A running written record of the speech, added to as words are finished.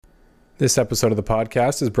This episode of the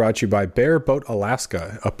podcast is brought to you by Bear Boat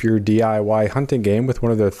Alaska. Up your DIY hunting game with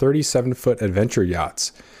one of their 37-foot adventure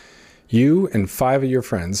yachts. You and 5 of your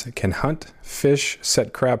friends can hunt, fish,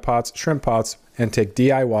 set crab pots, shrimp pots, and take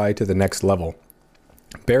DIY to the next level.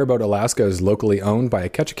 Bear Boat Alaska is locally owned by a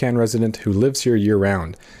Ketchikan resident who lives here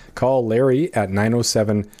year-round. Call Larry at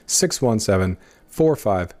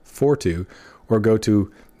 907-617-4542 or go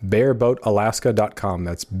to bearboatalaska.com.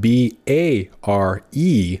 That's B-A-R-E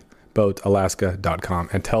boatalaska.com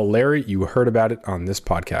and tell Larry you heard about it on this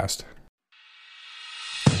podcast.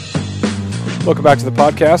 Welcome back to the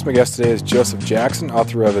podcast. My guest today is Joseph Jackson,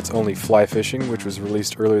 author of It's Only Fly Fishing, which was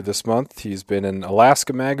released earlier this month. He's been in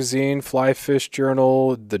Alaska Magazine, Fly Fish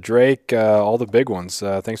Journal, The Drake, all the big ones.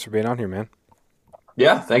 Thanks for being on here, man.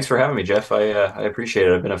 Yeah, thanks for having me, Jeff. I appreciate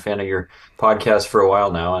it. I've been a fan of your podcast for a while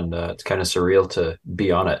now, and it's kind of surreal to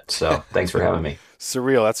be on it. So thanks for having me.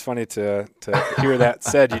 Surreal. That's funny to hear that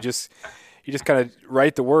said. You just kind of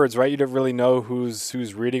write the words, right? You don't really know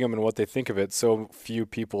who's reading them and what they think of it. So few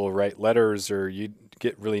people write letters, or you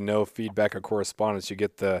get really no feedback or correspondence. You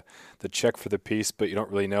get the check for the piece, but you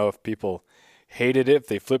don't really know if people hated it, if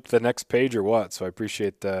they flipped to the next page or what. So I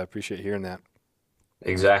appreciate hearing that.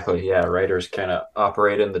 Exactly. Yeah, writers kind of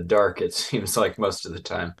operate in the dark, it seems like most of the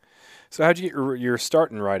time. So how'd you get your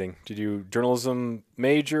start in writing? Did you journalism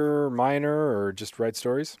major, minor, or just write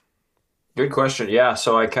stories? Good question. Yeah,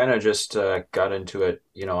 so I kind of just got into it,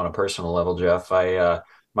 on a personal level, Jeff. My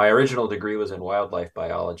original degree was in wildlife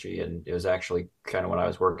biology, and it was actually kind of when I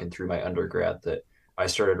was working through my undergrad that I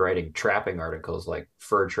started writing trapping articles like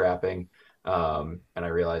fur trapping. And I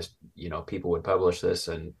realized, people would publish this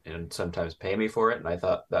and sometimes pay me for it, and I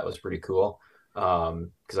thought that was pretty cool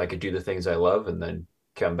because I could do the things I love and then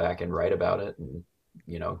come back and write about it and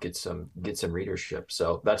get some readership.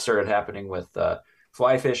 So that started happening with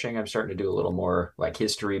fly fishing. I'm starting to do a little more like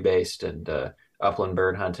history based and upland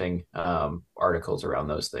bird hunting articles around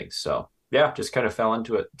those things. So yeah, just kind of fell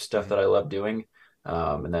into it, stuff that I love doing,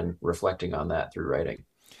 and then reflecting on that through writing.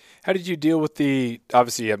 How did you deal with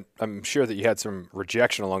obviously, I'm sure that you had some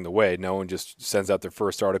rejection along the way. No one just sends out their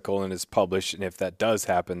first article and is published. And if that does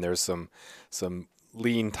happen, there's some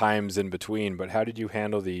lean times in between. But how did you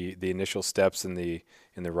handle the initial steps in the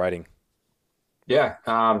writing? Yeah.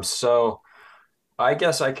 So I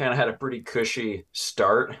guess I kind of had a pretty cushy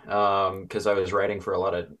start because I was writing for a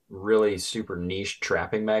lot of really super niche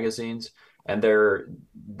trapping magazines, and they're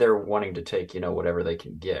wanting to take whatever they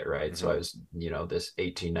can get, right? So I was this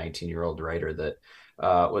 18, 19-year-old writer that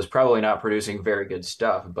was probably not producing very good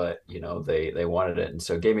stuff, but they wanted it, and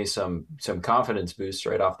so it gave me some confidence boosts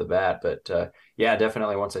right off the bat. But yeah,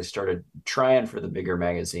 definitely once I started trying for the bigger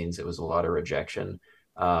magazines, it was a lot of rejection.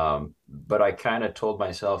 But I kind of told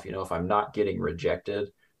myself, if I'm not getting rejected,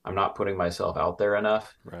 I'm not putting myself out there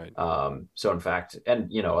enough. Right. So in fact,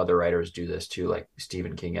 and other writers do this too, like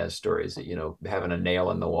Stephen King has stories that, having a nail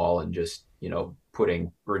in the wall and just,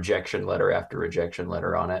 putting rejection letter after rejection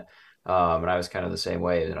letter on it. And I was kind of the same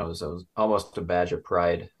way. And I was almost a badge of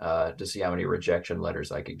pride to see how many rejection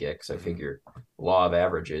letters I could get. Cause I figure law of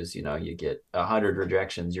averages, you get 100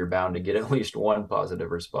 rejections, you're bound to get at least one positive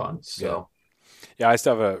response. So. Yeah, I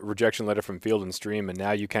still have a rejection letter from Field and Stream, and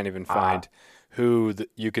now you can't even find who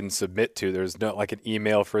you can submit to. There's no like an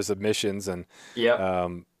email for submissions, and yeah,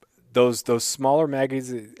 those smaller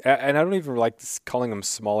magazines. And I don't even like calling them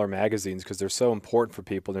smaller magazines because they're so important for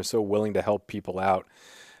people. And they're so willing to help people out.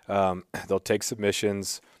 They'll take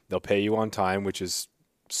submissions. They'll pay you on time, which is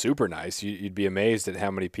super nice. You'd be amazed at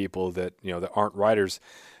how many people that that aren't writers.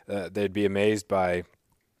 They'd be amazed by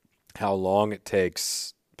how long it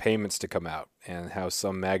takes payments to come out, and how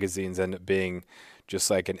some magazines end up being just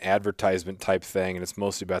like an advertisement type thing, and it's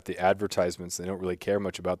mostly about the advertisements. They don't really care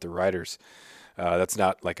much about the writers. That's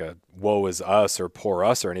not like a woe is us or poor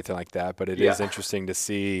us or anything like that, but it is interesting to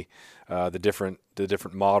see the different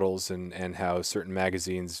models and how certain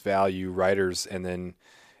magazines value writers, and then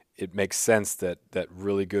it makes sense that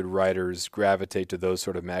really good writers gravitate to those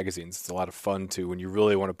sort of magazines. It's a lot of fun too when you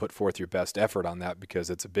really want to put forth your best effort on that because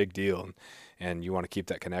it's a big deal, and you want to keep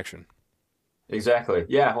that connection. exactly.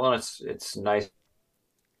 Yeah. Well, it's nice.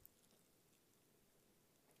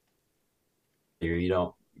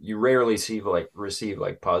 You rarely receive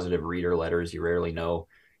like positive reader letters. You rarely know,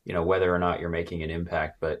 whether or not you're making an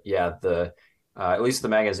impact. But yeah, at least the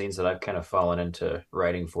magazines that I've kind of fallen into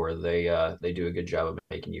writing for, they do a good job of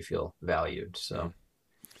making you feel valued. So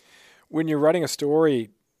When you're writing a story,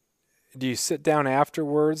 do you sit down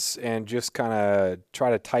afterwards and just kind of try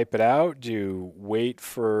to type it out? Do you wait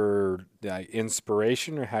for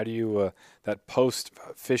inspiration, or how do you that post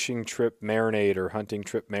fishing trip marinade or hunting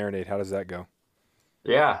trip marinade? How does that go?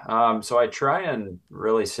 Yeah. So I try and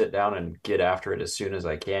really sit down and get after it as soon as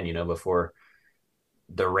I can, before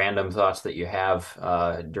the random thoughts that you have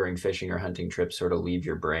during fishing or hunting trips sort of leave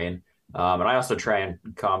your brain. And I also try and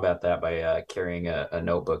combat that by carrying a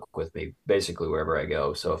notebook with me basically wherever I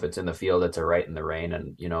go. So if it's in the field, it's a write in the rain.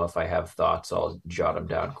 And, if I have thoughts, I'll jot them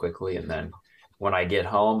down quickly. And then when I get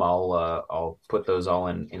home, I'll put those all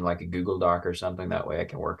in like a Google Doc or something. That way I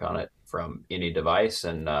can work on it from any device.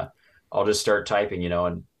 And I'll just start typing,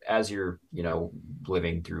 and as you're,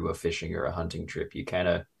 living through a fishing or a hunting trip, you kind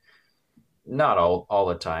of not all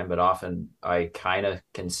the time, but often I kind of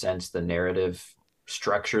can sense the narrative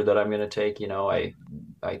structure that I'm going to take.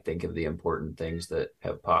 I think of the important things that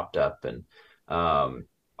have popped up, and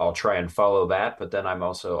I'll try and follow that. But then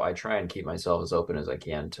I try and keep myself as open as I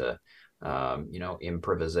can to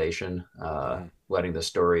improvisation, Hmm. letting the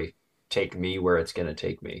story take me where it's going to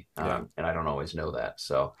take me, Yeah. and I don't always know that.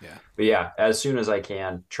 So, Yeah. but yeah, as soon as I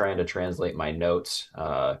can, trying to translate my notes.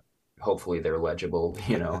 Hopefully they're legible,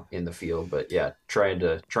 in the field. But yeah, trying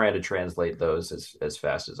to translate those as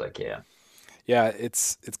fast as I can. Yeah,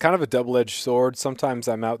 it's kind of a double-edged sword. Sometimes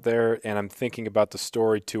I'm out there and I'm thinking about the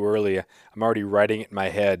story too early. I'm already writing it in my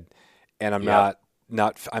head, and Yep.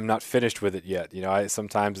 I'm not finished with it yet. I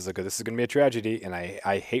sometimes it's like, "Oh, this is going to be a tragedy," and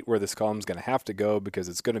I hate where this column's going to have to go because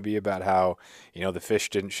it's going to be about how the fish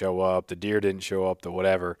didn't show up, the deer didn't show up, the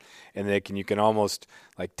whatever, and you can almost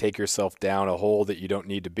like take yourself down a hole that you don't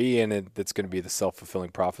need to be in, and that's going to be the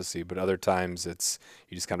self-fulfilling prophecy. But other times it's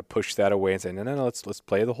you just kind of push that away and say, no, no, no, let's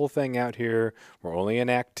play the whole thing out here. We're only in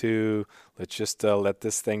Act Two. Let's just let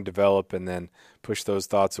this thing develop, and then push those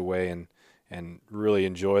thoughts away and really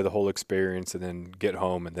enjoy the whole experience, and then get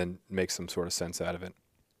home and then make some sort of sense out of it.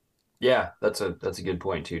 Yeah, that's a good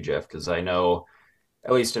point too, Jeff, because I know,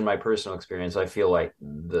 at least in my personal experience, I feel like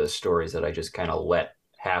the stories that I just kind of let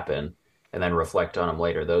happen and then reflect on them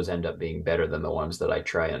later, those end up being better than the ones that I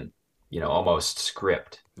try and, almost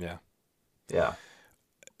script. Yeah. Yeah.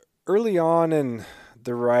 Early on in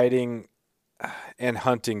the writing and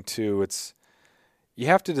hunting too, it's you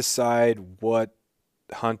have to decide what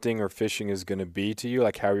hunting or fishing is going to be to you,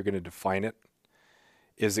 like how you're going to define it.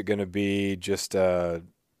 Is it going to be just they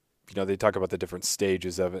talk about the different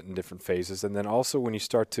stages of it and different phases. And then also when you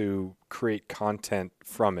start to create content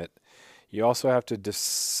from it, you also have to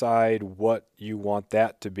decide what you want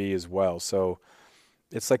that to be as well. So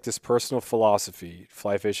it's like this personal philosophy.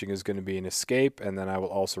 Fly fishing is going to be an escape, and then I will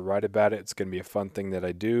also write about it. It's going to be a fun thing that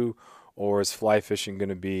I do. Or is fly fishing going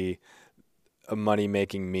to be a money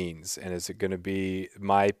making means? And is it going to be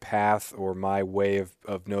my path or my way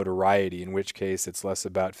of notoriety? In which case, it's less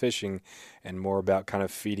about fishing and more about kind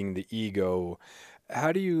of feeding the ego.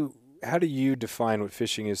 How do you define what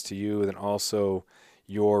fishing is to you, and then also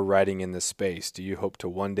your writing in this space? Do you hope to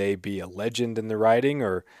one day be a legend in the writing,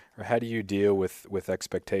 or how do you deal with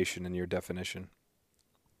expectation in your definition?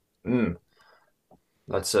 Mm,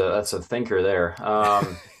 that's a thinker there.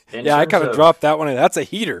 In Yeah, I terms kind of of dropped that one in. That's a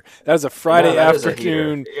heater. That was a no, Friday that is a heater.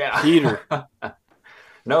 afternoon Yeah. heater.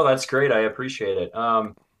 No, that's great. I appreciate it.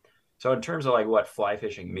 So in terms of like what fly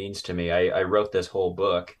fishing means to me, I wrote this whole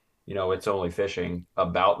book, it's only fishing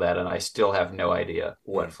about that, and I still have no idea Mm,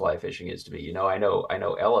 what fly fishing is to me. I know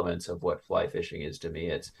elements of what fly fishing is to me.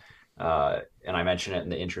 It's and I mention it in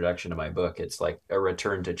the introduction to my book. It's like a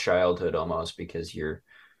return to childhood almost because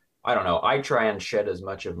I don't know. I try and shed as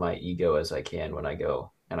much of my ego as I can when I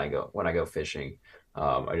go fishing.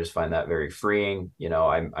 I just find that very freeing.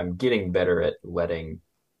 I'm getting better at letting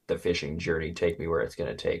the fishing journey take me where it's going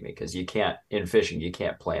to take me because in fishing you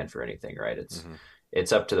can't plan for anything, right? hmm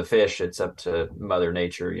It's up to the fish, it's up to Mother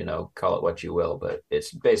Nature, call it what you will, but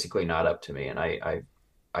it's basically not up to me. And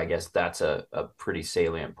I guess that's a pretty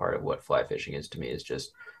salient part of what fly fishing is to me is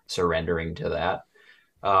just surrendering to that.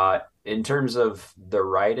 In terms of the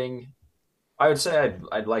writing, I would say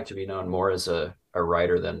I'd like to be known more as a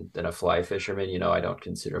writer than a fly fisherman. I don't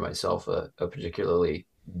consider myself a particularly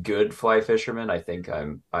good fly fisherman. I think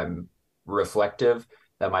I'm reflective.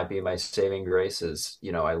 That might be my saving grace is,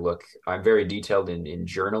 I'm very detailed in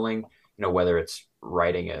journaling, whether it's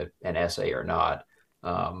writing an essay or not.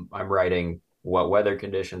 I'm writing what weather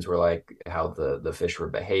conditions were like, how the fish were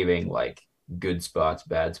behaving, like good spots,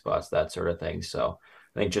 bad spots, that sort of thing. So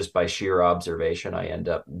I think just by sheer observation, I end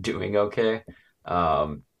up doing okay.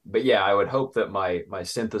 But yeah, I would hope that my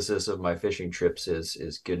synthesis of my fishing trips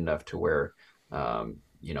is good enough to where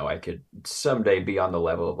I could someday be on the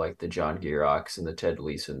level of like the John Gierachs and the Ted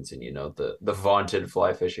Leesons and the vaunted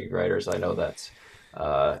fly fishing writers. I know that's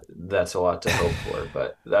a lot to hope for,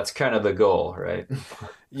 but that's kind of the goal, right?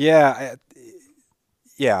 Yeah,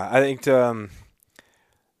 yeah. I think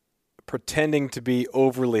pretending to be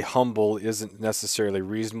overly humble isn't necessarily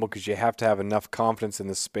reasonable, because you have to have enough confidence in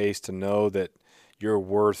the space to know that you're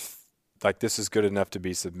worth, like, this is good enough to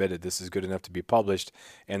be submitted, this is good enough to be published,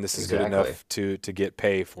 and this is good enough to get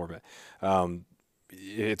pay for it.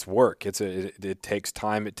 It's work. It takes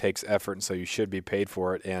time, it takes effort, and so you should be paid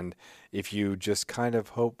for it. And if you just kind of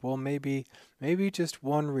hope, well, maybe just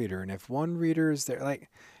one reader, and if one reader is there, like,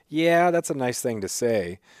 yeah, that's a nice thing to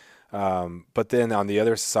say. But then on the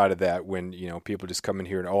other side of that, when people just come in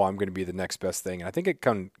here and, oh, I'm going to be the next best thing, and I think it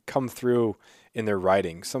can come through in their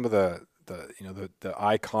writing. Some of the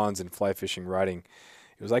icons in fly fishing writing,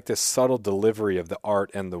 it was like this subtle delivery of the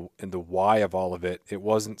art and the why of all of it. It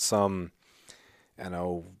wasn't some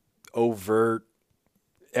overt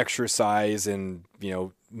exercise in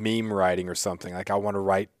meme writing or something. Like, I want to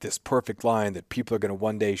write this perfect line that people are going to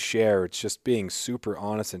one day share. It's just being super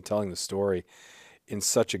honest and telling the story in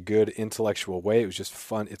such a good intellectual way. It was just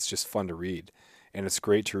fun. It's just fun to read, and it's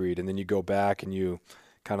great to read. And then you go back and you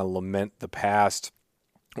kind of lament the past,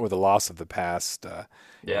 or the loss of the past, in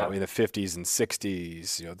the 50s and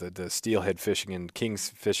 60s, the steelhead fishing and king's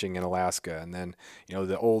fishing in Alaska, and then,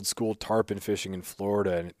 the old school tarpon fishing in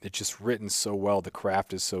Florida, and it's just written so well. The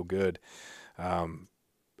craft is so good.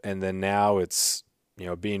 And then now it's,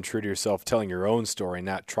 being true to yourself, telling your own story,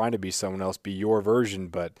 not trying to be someone else, be your version,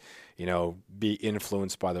 but, be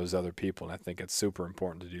influenced by those other people. And I think it's super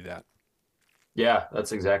important to do that. Yeah,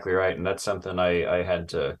 that's exactly right. And that's something I had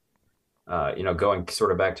to, going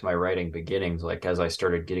sort of back to my writing beginnings, like as I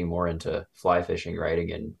started getting more into fly fishing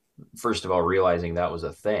writing, and first of all, realizing that was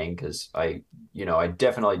a thing, because I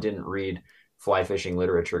definitely didn't read fly fishing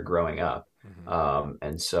literature growing up. Mm-hmm.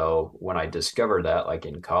 And so when I discovered that, like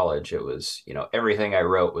in college, it was, everything I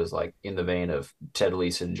wrote was like in the vein of Ted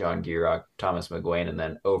Leeson, John Gierach, Thomas McGuane. And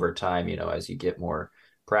then over time, as you get more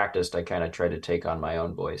practiced, I kind of try to take on my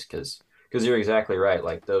own voice, because you're exactly right.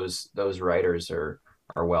 Like those writers are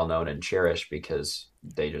well known and cherished because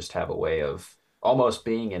they just have a way of almost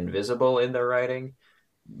being invisible in their writing,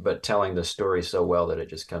 but telling the story so well that it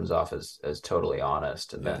just comes off as totally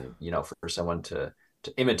honest. And then, for someone to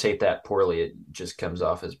imitate that poorly, it just comes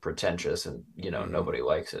off as pretentious, and, Mm-hmm. nobody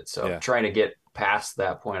likes it. So trying to get past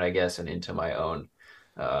that point, I guess, and into my own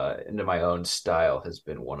style has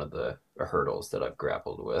been one of the hurdles that I've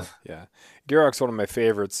grappled with. Yeah. Gierach's one of my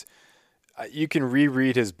favorites. You can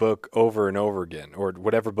reread his book over and over again, or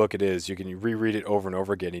whatever book it is, you can reread it over and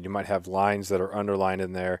over again, and you might have lines that are underlined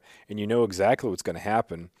in there, and you know exactly what's going to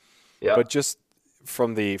happen. Yeah. But just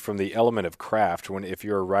from the element of craft, if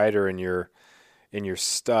you're a writer and you're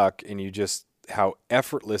stuck, and you just, how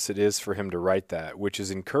effortless it is for him to write that, which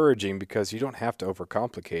is encouraging, because you don't have to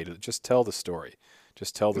overcomplicate it. Just tell the story.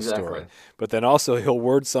 Just tell the story. But then also he'll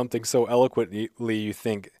word something so eloquently you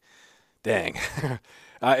think, dang,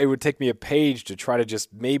 it would take me a page to try to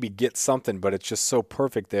just maybe get something, but it's just so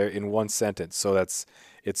perfect there in one sentence. So it's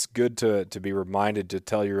good to be reminded to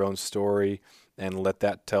tell your own story and let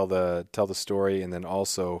that tell the story. And then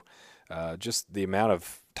also just the amount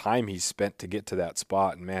of time he spent to get to that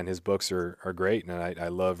spot. And man, his books are great, and I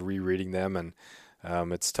love rereading them. And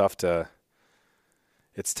it's tough to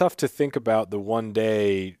think about the one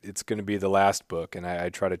day it's going to be the last book, and I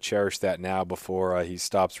try to cherish that now before he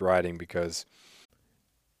stops writing, because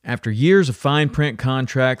after years of fine print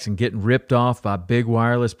contracts and getting ripped off by big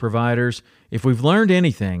wireless providers, if we've learned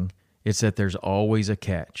anything, it's that there's always a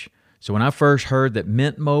catch. So when I first heard that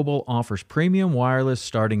Mint Mobile offers premium wireless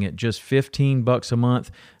starting at just $15 a month,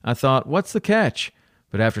 I thought, what's the catch?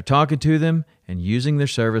 But after talking to them and using their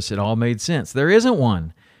service, it all made sense. There isn't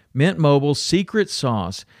one. Mint Mobile's secret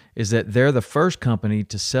sauce is that they're the first company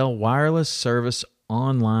to sell wireless service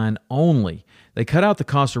online only. They cut out the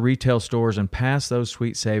cost of retail stores and pass those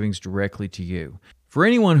sweet savings directly to you. For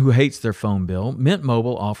anyone who hates their phone bill, Mint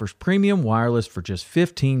Mobile offers premium wireless for just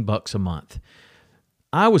 $15 a month.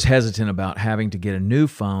 I was hesitant about having to get a new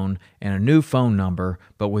phone and a new phone number,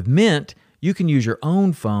 but with Mint, you can use your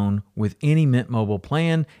own phone with any Mint Mobile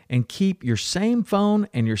plan and keep your same phone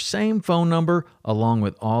and your same phone number along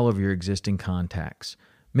with all of your existing contacts.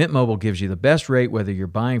 Mint Mobile gives you the best rate whether you're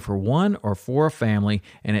buying for one or for a family,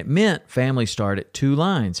 and at Mint, families start at 2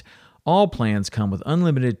 lines. All plans come with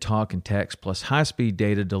unlimited talk and text plus high-speed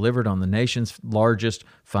data delivered on the nation's largest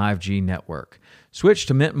 5G network. Switch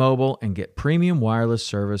to Mint Mobile and get premium wireless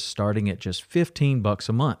service starting at just $15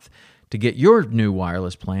 a month. To get your new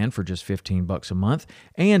wireless plan for just $15 a month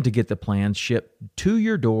and to get the plan shipped to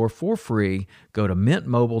your door for free, go to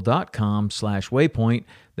mintmobile.com/waypoint.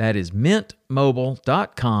 That is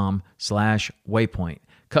mintmobile.com/waypoint.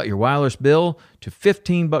 Cut your wireless bill to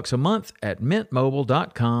 $15 a month at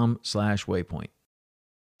mintmobile.com/waypoint.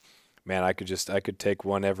 Man, I could take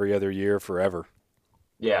one every other year forever.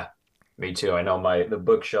 Yeah, me too. I know the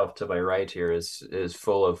bookshelf to my right here is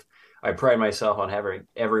full of. I pride myself on having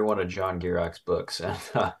every one of John Gierach's books, and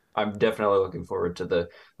I'm definitely looking forward to the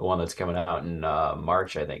one that's coming out in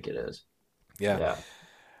March, I think it is. Yeah. Yeah.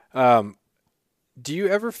 Um, do you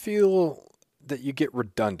ever feel that you get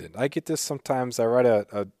redundant? I get this sometimes. I write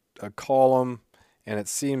a column, and it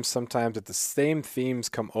seems sometimes that the same themes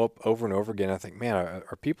come up over and over again. I think, man,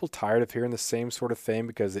 are people tired of hearing the same sort of thing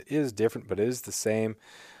because it is different, but it is the same?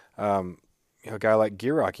 Um, a guy like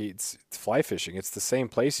Gierach, it's fly fishing. It's the same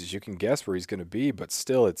places. You can guess where he's going to be, but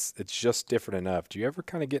still, it's just different enough. Do you ever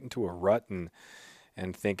kind of get into a rut and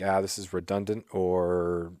think, this is redundant,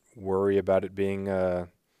 or worry about it being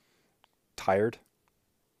tired?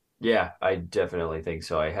 Yeah, I definitely think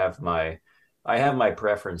so. I have my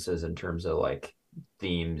preferences in terms of like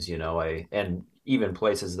themes, I and even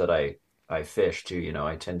places that I fish too,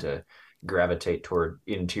 I tend to gravitate toward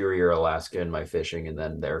interior Alaska in my fishing, and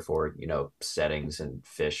then therefore, settings and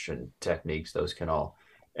fish and techniques, those can all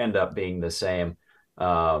end up being the same.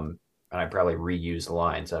 And I probably reuse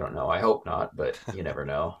lines. I don't know. I hope not, but you never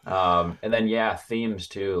know. And then yeah, themes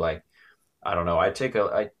too, like I don't know.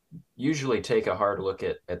 I usually take a hard look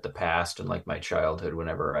at the past and like my childhood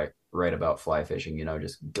whenever I write about fly fishing,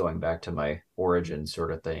 just going back to my origin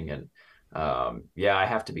sort of thing. And yeah, I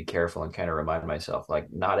have to be careful and kind of remind myself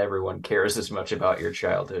like not everyone cares as much about your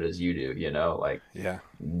childhood as you do, like Yeah.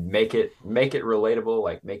 make it relatable,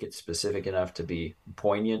 like make it specific enough to be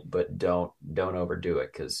poignant, but don't overdo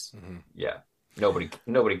it because hmm yeah,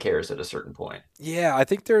 nobody cares at a certain point. Yeah, I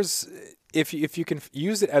think there's if you can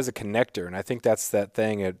use it as a connector, and I think that's that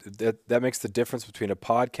thing that makes the difference between a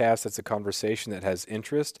podcast that's a conversation that has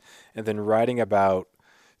interest, and then writing about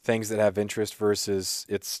things that have interest versus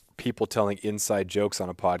it's people telling inside jokes on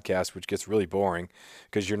a podcast, which gets really boring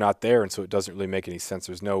because you're not there, and so it doesn't really make any sense.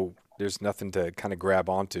 There's nothing to kind of grab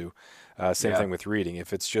onto. Same Yeah. thing with reading.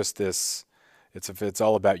 If it's just this. If it's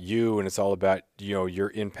all about you and it's all about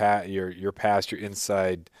your past, your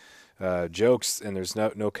inside jokes, and there's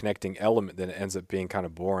no connecting element, then it ends up being kind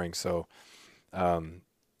of boring. So, um,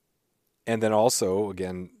 and then also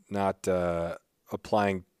again, not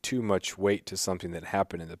applying too much weight to something that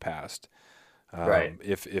happened in the past. Right.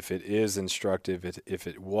 If it is instructive, if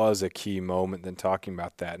it was a key moment, then talking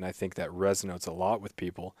about that, and I think that resonates a lot with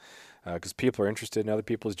people because people are interested in other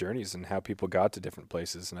people's journeys and how people got to different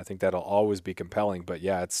places, and I think that'll always be compelling. But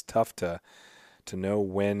yeah, it's tough to know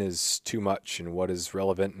when is too much and what is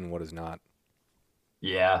relevant and what is not.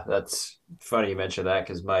 Yeah, that's funny you mentioned that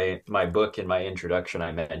because my book in my introduction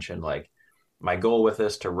I mentioned like my goal with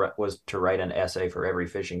this was to write an essay for every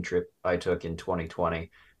fishing trip I took in 2020.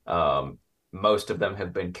 Um, Most of them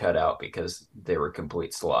have been cut out because they were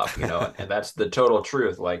complete slop, and that's the total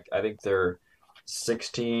truth. Like I think there are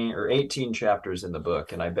 16 or 18 chapters in the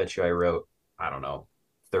book, and I bet you I wrote, I don't know,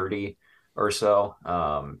 30 or so.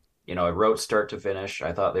 I wrote start to finish.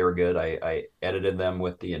 I thought they were good. I edited them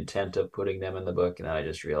with the intent of putting them in the book, and then I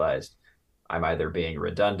just realized I'm either being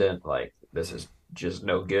redundant, like this is just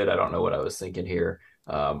no good. I don't know what I was thinking here,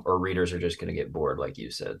 or readers are just going to get bored, like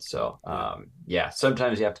you said. So, Yeah. yeah,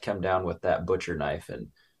 sometimes you have to come down with that butcher knife and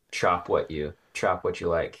chop what you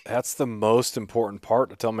like. That's the most important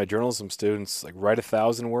part. I tell my journalism students, like, write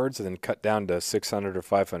 1,000 words and then cut down to 600 or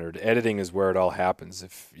 500. Editing is where it all happens.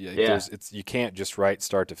 If Yeah, you can't just write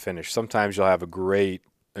start to finish. Sometimes you'll have a great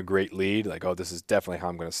lead, like, oh, this is definitely how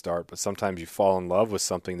I'm going to start. But sometimes you fall in love with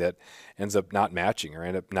something that ends up not matching or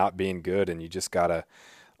end up not being good, and you just gotta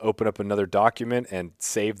open up another document and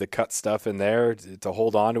save the cut stuff in there to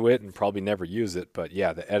hold on to it and probably never use it. But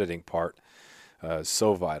yeah, the editing part is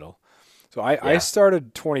so vital. So I yeah,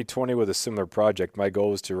 started 2020 with a similar project. My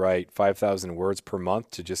goal was to write 5,000 words per month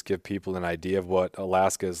to just give people an idea of what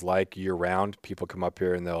Alaska is like year round. People come up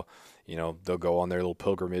here and they'll go on their little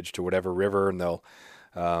pilgrimage to whatever river, and they'll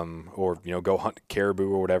or go hunt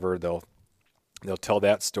caribou or whatever. They'll tell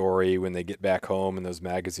that story when they get back home in those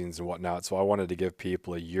magazines and whatnot. So I wanted to give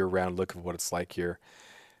people a year round look of what it's like here.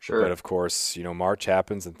 But sure. of course, March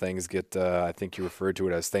happens and things get. I think you referred to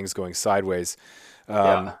it as things going sideways.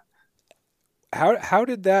 Um, Yeah. how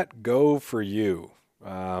did that go for you?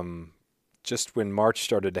 Um, just when March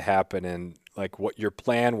started to happen and like what your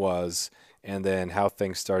plan was, and then how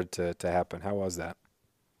things started to happen. How was that?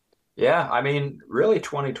 Yeah, I mean, really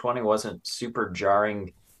 2020 wasn't super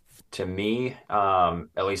jarring to me,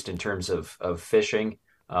 at least in terms of fishing.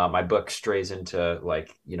 My book strays into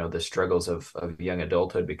like, the struggles of young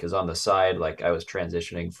adulthood because on the side, like I was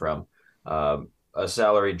transitioning from a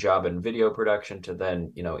salary job in video production to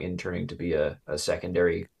then, interning to be a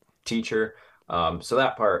secondary teacher. So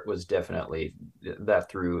that part was definitely that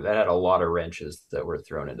had a lot of wrenches that were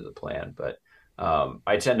thrown into the plan. But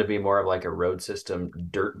I tend to be more of like a road system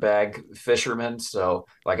dirtbag fisherman. So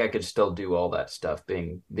like I could still do all that stuff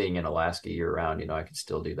being in Alaska year round, I could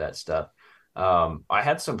still do that stuff. I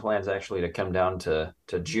had some plans actually to come down to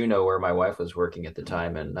Juneau where my wife was working at the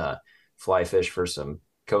time and fly fish for some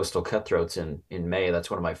coastal cutthroats in May. That's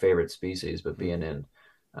one of my favorite species, but being in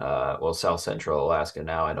South Central Alaska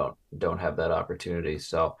now, I don't have that opportunity.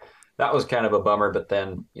 So that was kind of a bummer, but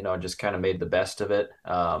then, just kind of made the best of it.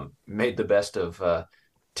 Made the best of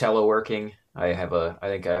teleworking. I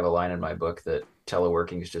think I have a line in my book that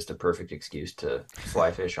teleworking is just a perfect excuse to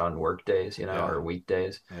fly fish on work days, Yeah. or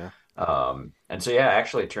weekdays. Yeah. And so yeah,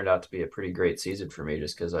 actually it turned out to be a pretty great season for me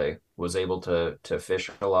just because I was able to fish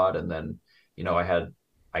a lot, and then, I had,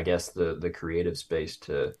 I guess, the creative space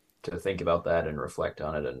to think about that and reflect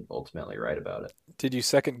on it and ultimately write about it. Did you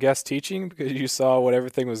second guess teaching because you saw what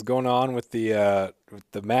everything was going on with the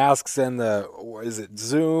masks and is it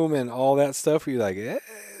Zoom and all that stuff? Were you like,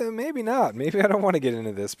 maybe not. Maybe I don't want to get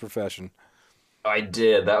into this profession. I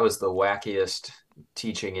did. That was the wackiest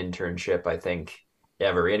teaching internship I think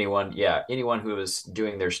ever. Anyone who was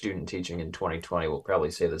doing their student teaching in 2020 will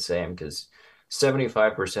probably say the same because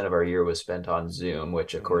 75% of our year was spent on Zoom,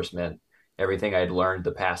 which of Mhm. course meant everything I'd learned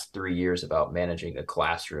the past 3 years about managing a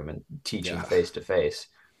classroom and teaching Yeah. face to face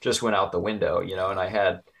just went out the window,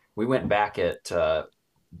 and we went back at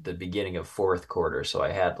the beginning of fourth quarter. So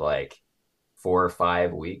I had like 4 or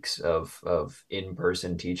 5 weeks of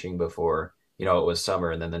in-person teaching before it was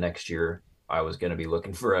summer, and then the next year I was going to be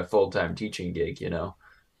looking for a full-time teaching gig.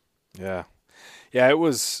 Yeah. Yeah, it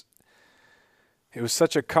was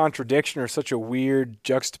such a contradiction or such a weird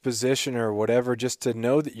juxtaposition or whatever, just to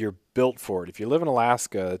know that you're built for it. If you live in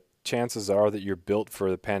Alaska, chances are that you're built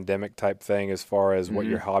for the pandemic type thing as far as what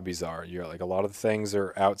your Hmm. hobbies are. You're like, a lot of the things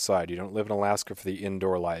are outside. You don't live in Alaska for the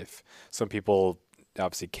indoor life. Some people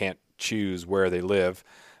obviously can't choose where they live.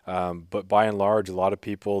 But by and large, a lot of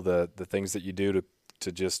people, the things that you do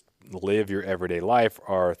to just live your everyday life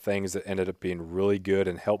are things that ended up being really good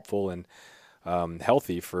and helpful and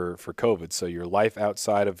healthy for COVID. So your life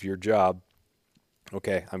outside of your job,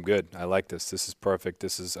 okay, I'm good. I like this. This is perfect.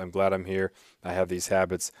 I'm glad I'm here. I have these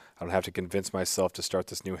habits. I don't have to convince myself to start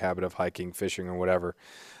this new habit of hiking, fishing, or whatever.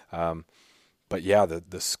 Um, but yeah,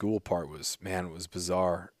 the school part was, man, it was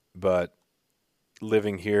bizarre. But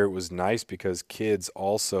living here was nice because kids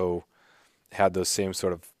also had those same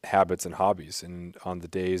sort of habits and hobbies. And on the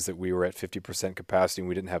days that we were at 50% capacity and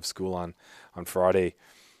we didn't have school on Friday,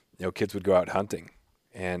 kids would go out hunting.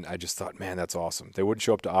 And I just thought, man, that's awesome. They wouldn't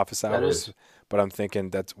show up to office That hours, is. but I'm thinking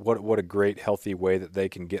that's what a great healthy way that they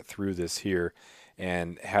can get through this here.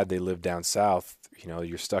 And had they lived down south,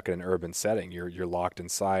 you're stuck in an urban setting. You're locked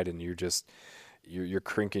inside and you're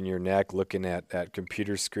crinking your neck looking at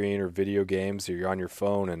computer screen or video games, or you're on your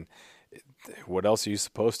phone, and what else are you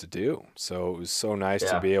supposed to do? So it was so nice to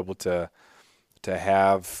Yeah. be able to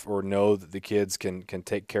have or know that the kids can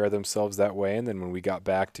take care of themselves that way. And then when we got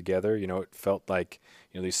back together, it felt like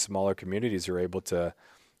these smaller communities are able to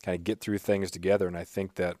kind of get through things together. And I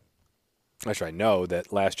think that actually I know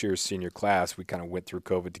that last year's senior class we kind of went through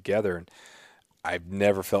COVID together, and I've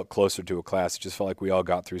never felt closer to a class. It just felt like we all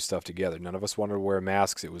got through stuff together. None of us wanted to wear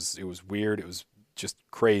masks. It was weird. It was just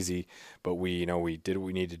crazy, but we did what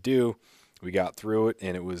we needed to do. We got through it,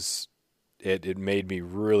 and it made me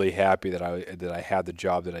really happy that I had the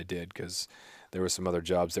job that I did, because there were some other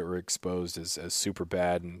jobs that were exposed as super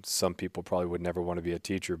bad, and some people probably would never want to be a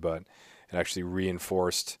teacher, but it actually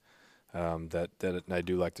reinforced that I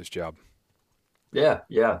do like this job. Yeah,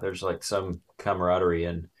 yeah, there's like some camaraderie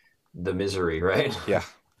in the misery, right? Yeah,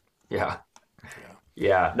 Yeah. yeah,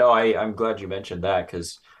 Yeah, no, I'm glad you mentioned that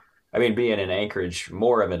because I mean, being in Anchorage,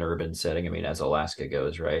 more of an urban setting, I mean, as Alaska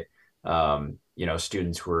goes, right? Some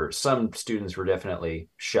students were definitely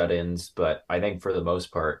shut-ins, but I think for the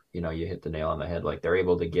most part, you hit the nail on the head. Like they're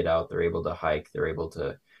able to get out, they're able to hike, they're able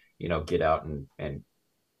to, get out and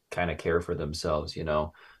kind of care for themselves,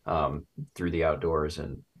 through the outdoors.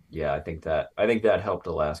 And yeah, I think that helped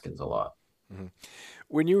Alaskans a lot. hmm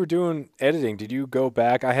When you were doing editing, did you go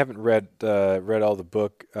back? I haven't read all the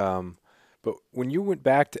book, but when you went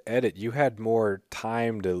back to edit, you had more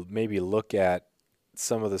time to maybe look at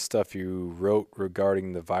some of the stuff you wrote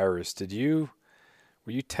regarding the virus. Were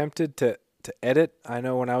you tempted to edit? I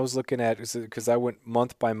know when I was looking at, because I went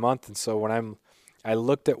month by month, and so I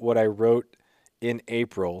looked at what I wrote in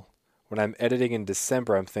April. When I'm editing in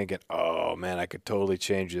December, I'm thinking, oh man, I could totally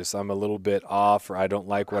change this. I'm a little bit off, or I don't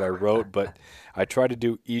like what I wrote, but I try to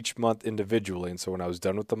do each month individually. And so when I was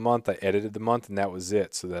done with the month, I edited the month, and that was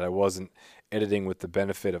it, so that I wasn't editing with the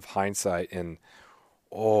benefit of hindsight. And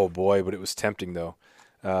oh boy, but it was tempting though.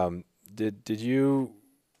 Did you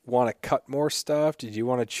want to cut more stuff? Did you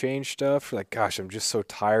want to change stuff? You're like, gosh, I'm just so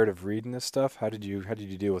tired of reading this stuff. How did you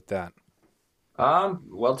deal with that?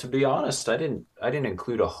 Well, to be honest, I didn't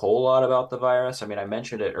include a whole lot about the virus. I mean, I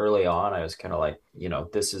mentioned it early on. I was kind of like,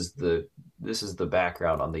 this is the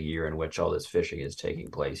background on the year in which all this fishing is taking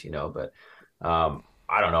place, but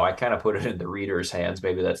I don't know. I kind of put it in the reader's hands.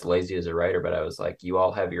 Maybe that's lazy as a writer, but I was like, you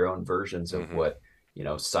all have your own versions of Hmm. what,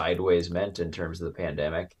 sideways meant in terms of the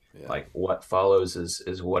pandemic. Yeah. Like what follows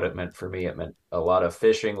is what it meant for me. It meant a lot of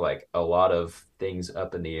fishing, like a lot of things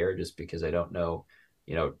up in the air just because I don't know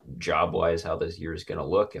job wise how this year is going to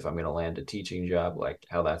look, if I'm going to land a teaching job, like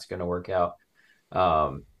how that's going to work out.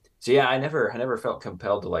 um so yeah, I never felt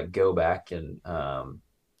compelled to like go back and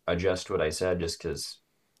adjust what I said, just because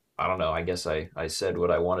I don't know, I guess I said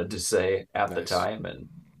what I wanted to say at the Nice. time and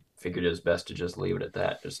figured it was best to just leave it at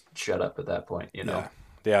that, just shut up at that point. Yeah.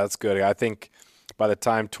 Yeah, that's good. I think by the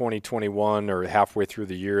time 2021 or halfway through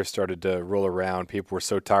the year started to roll around, people were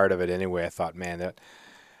so tired of it anyway. I thought, man, that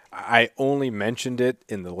I only mentioned it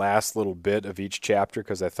in the last little bit of each chapter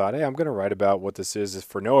because I thought, hey, I'm going to write about what this is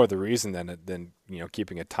for no other reason than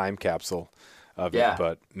keeping a time capsule of it. Yeah.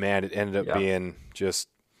 But man, it ended up Yeah. being just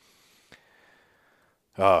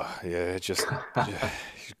oh yeah, it just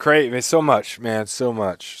great. I mean, so much, man, so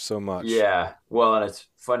much, so much. Yeah, well, and it's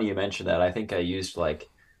funny you mentioned that. I think I used like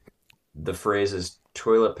the phrases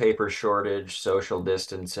toilet paper shortage, social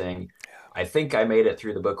distancing. I think I made it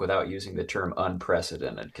through the book without using the term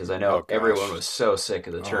unprecedented, because I Oh know everyone gosh. was so sick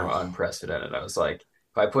of the term Oh, unprecedented. I was like,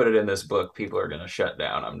 if I put it in this book, people are going to shut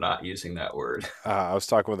down. I'm not using that word. I was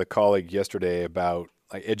talking with a colleague yesterday about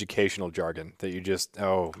like educational jargon that you just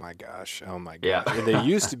oh my gosh, oh my Yeah. gosh. And they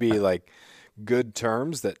used to be like good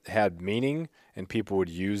terms that had meaning and people would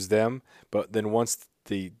use them, but then once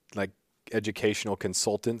the like educational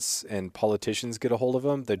consultants and politicians get a hold of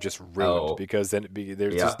them, they're just ruined Oh, because then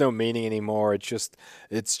there's yeah. just no meaning anymore. It's just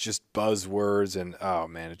buzzwords and oh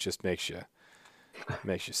man, it just makes you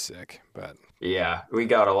sick. But Yeah. We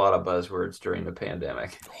got a lot of buzzwords during the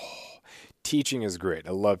pandemic. teaching is great.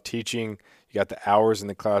 I love teaching. You got the hours in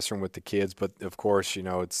the classroom with the kids, but of course,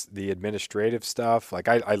 it's the administrative stuff. Like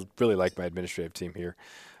I really like my administrative team here,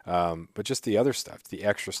 but just the other stuff, the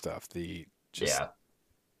extra stuff, the just Yeah.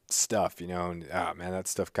 stuff, and man, that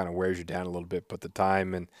stuff kind of wears you down a little bit. But the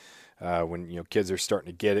time and when kids are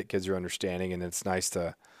starting to get it, kids are understanding, and it's nice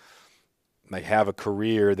to like have a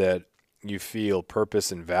career that you feel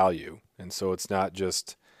purpose and value, and so it's not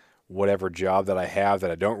just whatever job that I have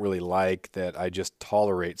that I don't really like that I just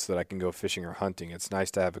tolerate so that I can go fishing or hunting. It's nice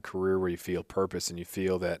to have a career where you feel purpose and you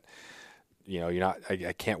feel that you're not.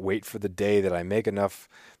 I can't wait for the day that I make enough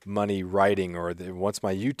money writing, or once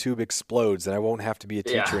my YouTube explodes, then I won't have to be a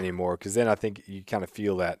teacher Yeah. anymore. Because then I think you kind of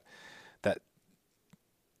feel that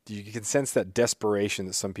you can sense that desperation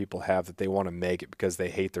that some people have that they want to make it because they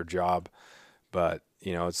hate their job. But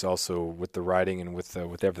it's also with the writing and with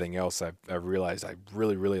everything else. I've realized I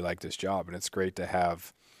really really like this job, and it's great to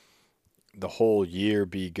have the whole year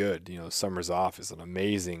be good. Summers off is an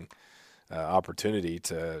amazing opportunity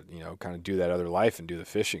to kind of do that other life and do the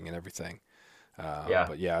fishing and everything. Yeah.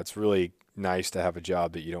 But yeah, it's really nice to have a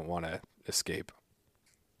job that you don't want to escape.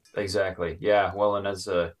 Exactly. Yeah. Well, and as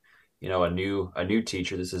a new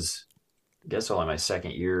teacher, this is, I guess, only my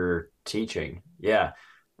second year teaching. Yeah.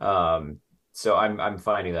 Um, so I'm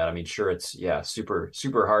finding that. I mean, sure, it's, yeah, super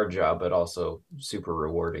super hard job, but also super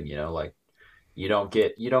rewarding. Like you don't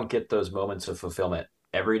get those moments of fulfillment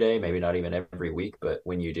every day, maybe not even every week, but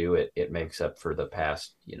when you do, it makes up for the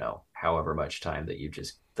past, however much time that you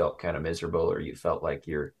just felt kind of miserable, or you felt like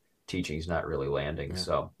your teaching's not really landing. Yeah.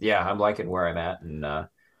 So yeah, I'm liking where I'm at, and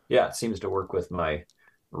yeah, it seems to work with my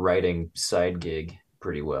writing side gig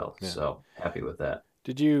pretty well. Yeah. So happy with that.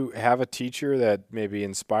 Did you have a teacher that maybe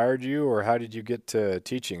inspired you, or how did you get to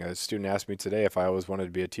teaching? A student asked me today if I always wanted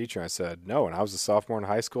to be a teacher. I said no. When I was a sophomore in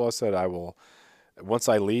high school, I said I will. Once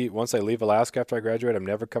I leave Alaska after I graduate, I'm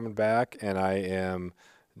never coming back, and I am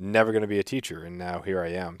never going to be a teacher. And now here I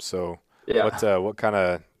am. So, Yeah. what kind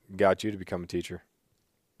of got you to become a teacher?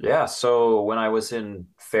 Yeah, so when I was in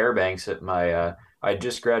Fairbanks at I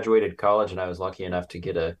just graduated college, and I was lucky enough to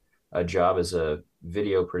get a job as a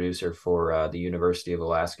video producer for the University of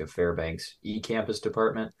Alaska Fairbanks e-campus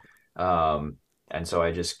department. And so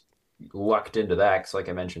I just lucked into that because, like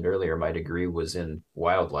I mentioned earlier, my degree was in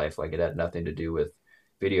wildlife. Like it had nothing to do with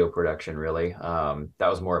video production really. That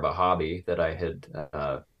was more of a hobby that I had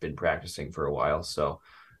been practicing for a while. So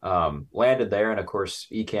landed there, and of course,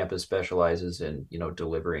 eCampus specializes in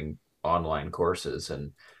delivering online courses,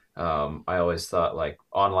 and I always thought like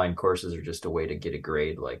online courses are just a way to get a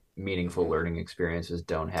grade. Like meaningful Hmm. learning experiences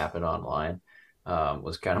don't happen online.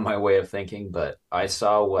 Was kind of my way of thinking, but I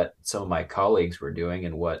saw what some of my colleagues were doing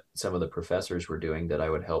and what some of the professors were doing that I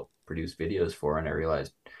would help produce videos for, and I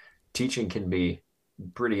realized teaching can be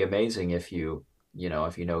pretty amazing if you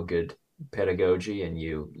know good pedagogy and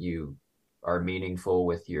you are meaningful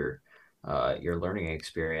with your learning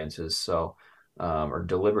experiences. So or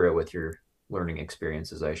deliberate with your learning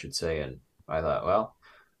experiences, I should say. And I thought, well,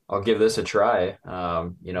 I'll give this a try.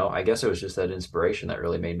 I guess it was just that inspiration that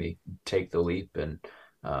really made me take the leap, and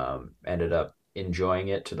ended up enjoying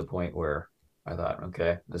it to the point where I thought,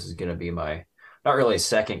 okay, this is going to be my not really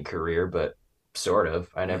second career, but sort of.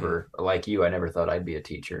 I Hmm. never, like you, I never thought I'd be a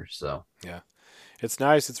teacher. So Yeah, it's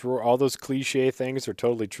nice. It's all those cliche things are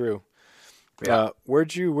totally true. yeah.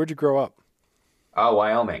 Where'd you grow up? Oh,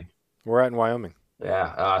 Wyoming. We're at in Wyoming.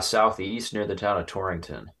 Yeah. Southeast near the town of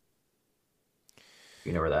Torrington.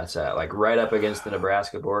 You know where that's at? Like right up against the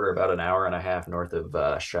Nebraska border, about an hour and a half north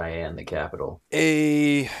of Cheyenne, the capital.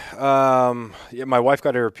 Yeah, my wife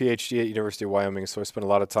got her PhD at University of Wyoming, so I spent a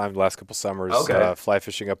lot of time the last couple summers Okay. fly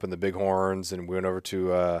fishing up in the Bighorns, and we went over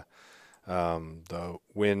to the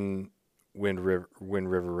Wind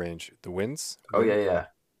River Range. The Winds? Oh yeah, yeah.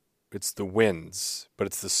 It's the Winds, but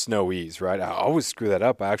it's the Snowies, right? I always screw that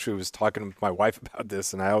up. I actually was talking with my wife about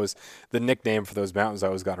this, and I always the nickname for those mountains I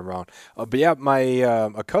always got them wrong. But yeah, my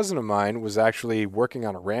a cousin of mine was actually working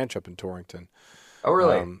on a ranch up in Torrington. Oh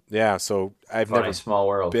really? Yeah, so I've Funny never small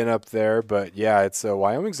world. been up there, but yeah, it's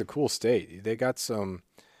Wyoming's a cool state. They got some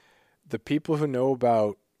the people who know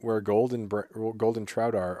about where golden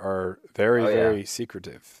trout are very Oh yeah, very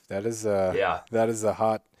secretive. yeah. That is a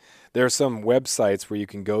hot. There are some websites where you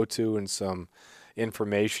can go to and some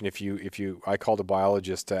information if you I called a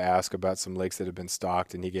biologist to ask about some lakes that have been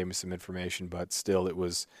stocked and he gave me some information, but still it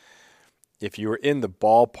was if you were in the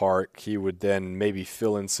ballpark, he would then maybe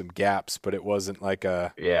fill in some gaps, but it wasn't like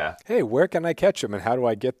a Yeah. hey, where can I catch them and how do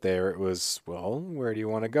I get there? It was, well, where do you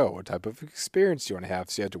want to go? What type of experience do you want to have?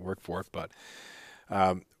 So you had to work for it. But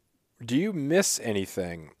um, do you miss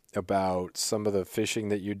anything about some of the fishing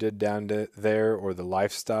that you did down there or the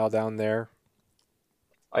lifestyle down there?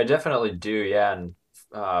 I definitely do. Yeah, and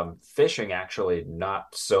fishing actually not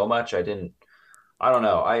so much. I don't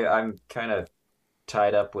know. I'm kind of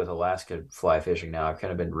tied up with Alaska fly fishing now. I've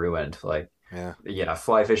kind of been ruined. Like, Yeah. yeah,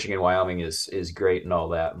 fly fishing in Wyoming is great and all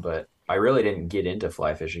that, but I really didn't get into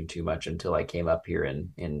fly fishing too much until I came up here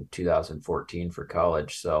in 2014 for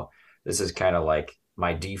college. So this is kind of like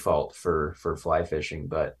my default for fly fishing.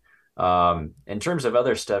 But in terms of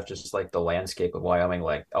other stuff, just like the landscape of Wyoming,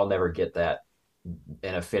 like I'll never get that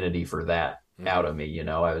an affinity for that out Hmm. of me.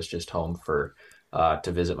 I was just home for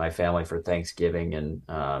to visit my family for Thanksgiving, and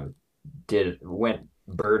did went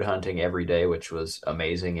bird hunting every day, which was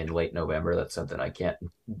amazing in late November. That's something I can't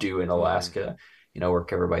do in Hmm. Alaska. We're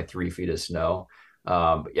covered by 3 feet of snow.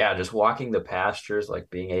 But yeah, just walking the pastures, like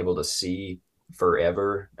being able to see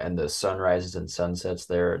forever and the sunrises and sunsets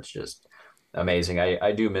there, it's just amazing.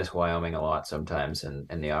 I do miss Wyoming a lot sometimes, and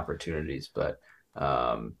the opportunities, but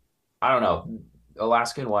um, I don't know.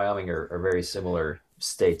 Alaska and Wyoming are very similar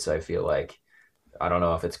states, I feel like. I don't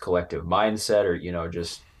know if it's collective mindset or,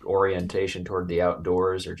 just orientation toward the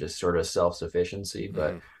outdoors or just sort of self-sufficiency,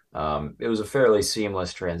 but Hmm. it was a fairly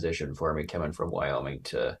seamless transition for me coming from Wyoming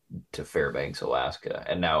to Fairbanks, Alaska,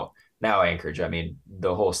 and now Anchorage. I mean,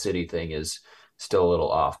 the whole city thing is still a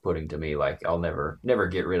little off-putting to me. Like I'll never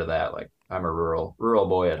get rid of that. Like I'm a rural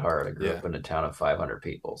boy at heart. I grew Yeah. up in a town of 500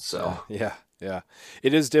 people, so Yeah. Yeah.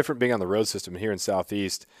 It is different being on the road system. Here in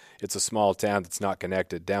Southeast, it's a small town that's not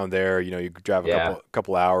connected. Down there, you drive a yeah.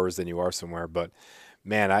 couple hours, then you are somewhere. But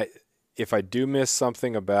man, I if I do miss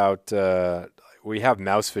something about we have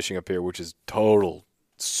mouse fishing up here, which is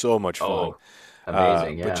so much fun. Oh,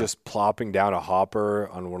 amazing. But Yeah. just plopping down a hopper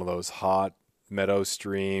on one of those hot meadow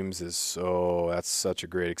streams that's such a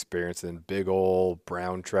great experience. And big old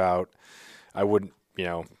brown trout. I wouldn't,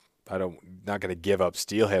 I don't not going to give up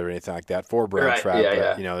steelhead or anything like that for brown Right. trout, Yeah.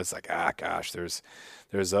 but Yeah. it's like gosh, there's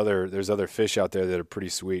other fish out there that are pretty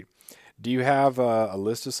sweet. Do you have a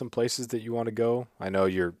list of some places that you want to go? I know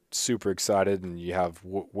you're super excited and you have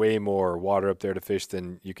way more water up there to fish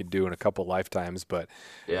than you could do in a couple lifetimes. But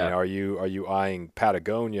Yeah. are you eyeing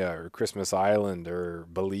Patagonia or Christmas Island or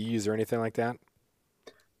Belize or anything like that?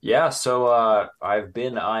 Yeah, so I've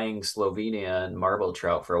been eyeing Slovenia and marble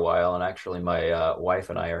trout for a while, and actually my wife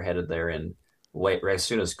and I are headed there in late, right as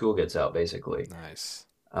soon as school gets out, basically. Nice.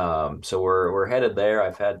 So we're headed there.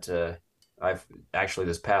 I've actually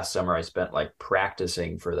this past summer I spent like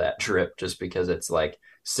practicing for that trip just because it's like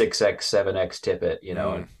 6X, 7X tippet,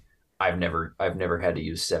 Mm. and I've never had to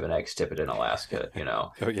use 7X tippet in Alaska.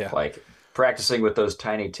 Oh yeah. Like practicing with those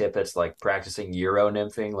tiny tippets, like practicing Euro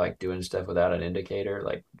nymphing, like doing stuff without an indicator,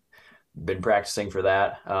 like been practicing for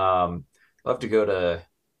that. Love to go to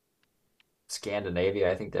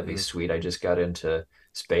Scandinavia. I think that'd be Mm. sweet. I just got into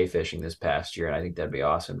spay fishing this past year, and I think that'd be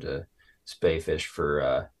awesome to spay fish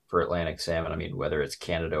for Atlantic salmon. I mean, whether it's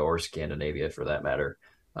Canada or Scandinavia for that matter.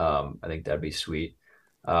 I think that'd be sweet.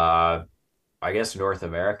 Uh, I guess North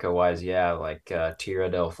America wise, yeah, like Tierra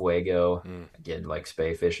del Fuego. Mm. Again, like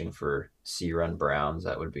spay fishing for sea run browns.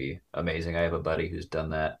 That would be amazing. I have a buddy who's done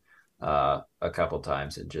that a couple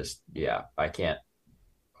times, and just yeah, I can't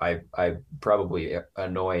I probably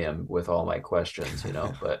annoy him with all my questions.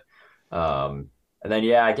 But and then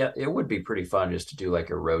yeah, I get it would be pretty fun just to do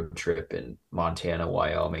like a road trip in Montana,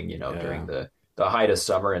 Wyoming, Yeah. during the height of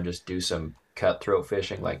summer and just do some cutthroat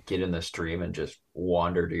fishing, like get in the stream and just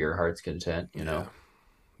wander to your heart's content, you Yeah. know.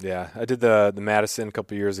 Yeah. I did the Madison a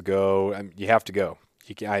couple years ago. You have to go.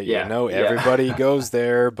 I Yeah, know yeah. everybody goes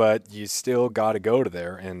there, but you still got to go to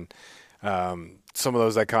there. And some of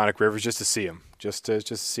those iconic rivers just to see them, just to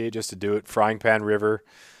see it, just to do it. Frying Pan River,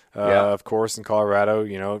 Yeah. of course, in Colorado.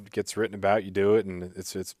 It gets written about. You do it, and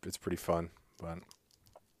it's pretty fun. But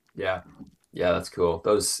Yeah. Yeah, that's cool.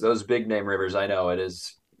 Those big name rivers, I know it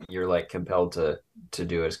is you're like compelled to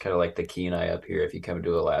do it. It's kind of like the Kenai up here. If you come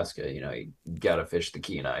to Alaska, you gotta fish the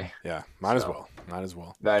Kenai. yeah, might as So well. Might as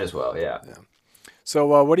well. might as well, yeah. Yeah.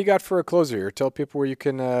 So, what do you got for a closer here? Tell people where you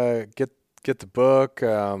can get the book.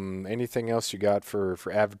 Anything else you got for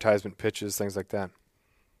advertisement pitches, things like that.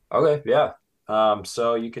 Okay, yeah.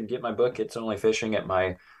 So you can get my book, It's Only Fishing, at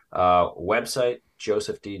my website,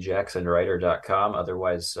 josephdjacksonwriter.com.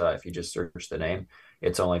 Otherwise, if you just search the name,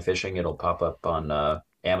 It's Only Fishing, it'll pop up on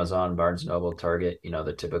Amazon, Barnes& Noble, Target,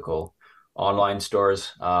 the typical online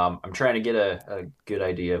stores. I'm trying to get a good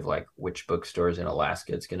idea of like which bookstores in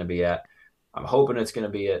Alaska it's going to be at. I'm hoping it's going to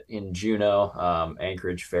be in Juneau,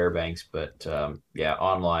 Anchorage, Fairbanks, but yeah,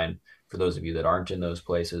 online for those of you that aren't in those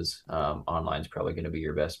places, online is probably going to be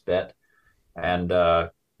your best bet. And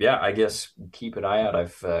yeah, I guess keep an eye out.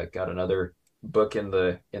 I've got another book in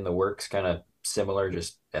the works, kind of similar,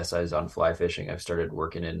 just essays on fly fishing. I've started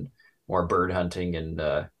working in more bird hunting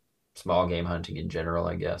and small game hunting in general,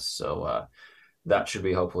 I guess. So that should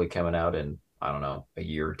be hopefully coming out in, I don't know, a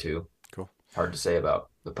year or two. Cool. Hard to say about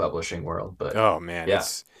the publishing world, but Oh man, yeah,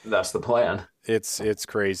 that's the plan. it's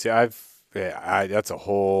crazy. That's a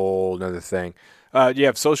whole nother thing. Do you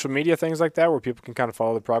have social media things like that where people can kind of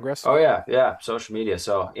follow the progress? Oh yeah, yeah. Social media.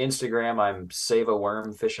 So Instagram, I'm save a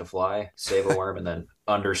worm, fish a fly, save a worm, and then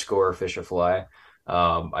underscore fish a fly.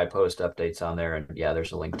 I post updates on there, and yeah,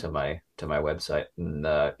 there's a link to my website. And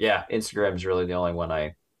yeah, Instagram is really the only one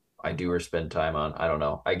I do or spend time on. I don't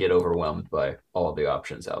know. I get overwhelmed by all of the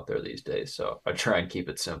options out there these days, so I try and keep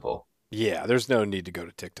it simple. Yeah, there's no need to go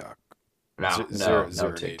to TikTok. No, Zero, no, no zero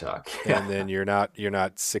need. TikTok. Yeah, And then you're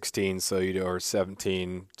not 16, so or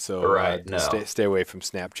 17, so right. stay No, stay away from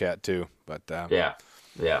Snapchat too. But yeah,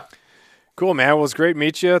 yeah. cool, man. Well, it's great to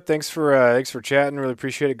meet you. Thanks for chatting. Really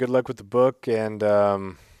appreciate it. Good luck with the book, and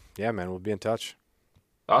yeah, man, we'll be in touch.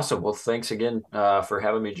 Awesome. Well, thanks again for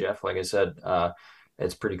having me, Jeff. Like I said,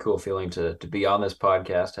 it's pretty cool feeling to be on this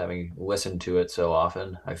podcast, having listened to it so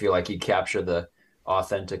often. I feel like you capture the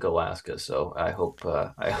authentic Alaska. So I hope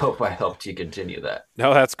I helped you continue that.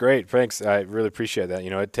 No, that's great. Thanks. I really appreciate that.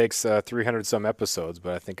 It takes 300 some episodes,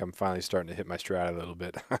 but I think I'm finally starting to hit my stride a little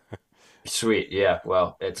bit. Sweet. Yeah.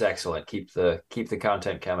 Well, it's excellent. Keep the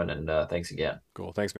content coming, and thanks again. Cool. Thanks.